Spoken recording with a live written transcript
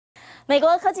美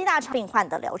国科技大厂病患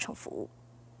的疗程服务。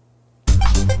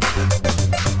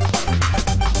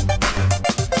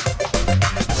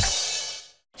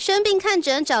生病看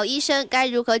诊找医生，该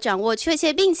如何掌握确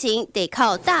切病情？得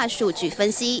靠大数据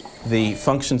分析。The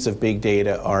functions of big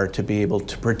data are to be able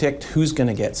to predict who's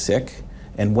going to get sick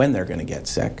and when they're going to get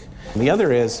sick. The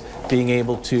other is being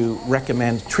able to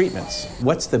recommend treatments.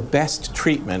 What's the best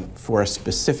treatment for a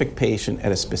specific patient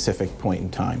at a specific point in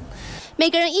time? 每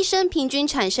个人一生平均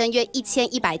产生约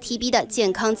1100 TB 的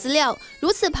健康资料，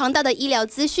如此庞大的医疗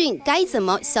资讯，该怎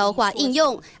么消化应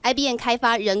用 ？IBM 开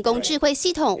发人工智慧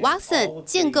系统 Watson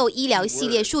建构医疗系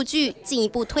列数据，进一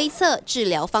步推测治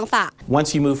疗方法。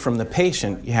Once you move from the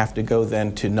patient, you have to go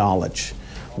then to knowledge.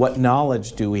 What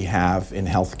knowledge do we have in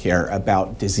healthcare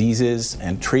about diseases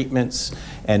and treatments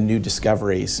and new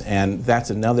discoveries? And that's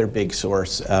another big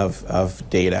source of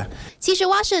data. 其实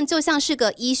Watson 就像是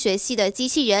个医学系的机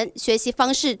器人，学习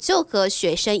方式就和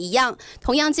学生一样，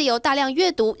同样借由大量阅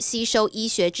读吸收医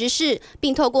学知识，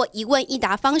并透过一问一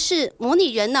答方式模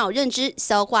拟人脑认知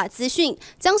消化资讯，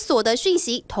将所得讯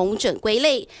息统整归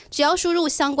类。只要输入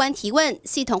相关提问，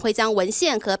系统会将文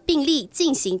献和病例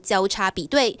进行交叉比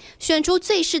对，选出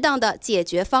最适当的解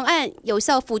决方案，有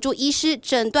效辅助医师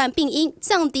诊断病因，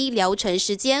降低疗程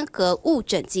时间和误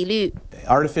诊几率。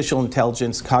Artificial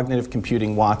intelligence, cognitive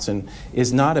computing, Watson,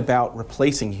 is not about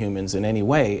replacing humans in any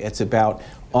way. It's about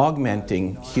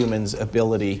augmenting humans'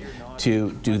 ability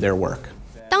to do their work.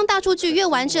 当大数据越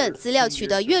完整，资料取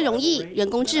得越容易，人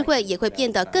工智慧也会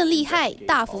变得更厉害，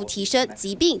大幅提升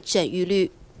疾病诊愈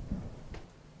率。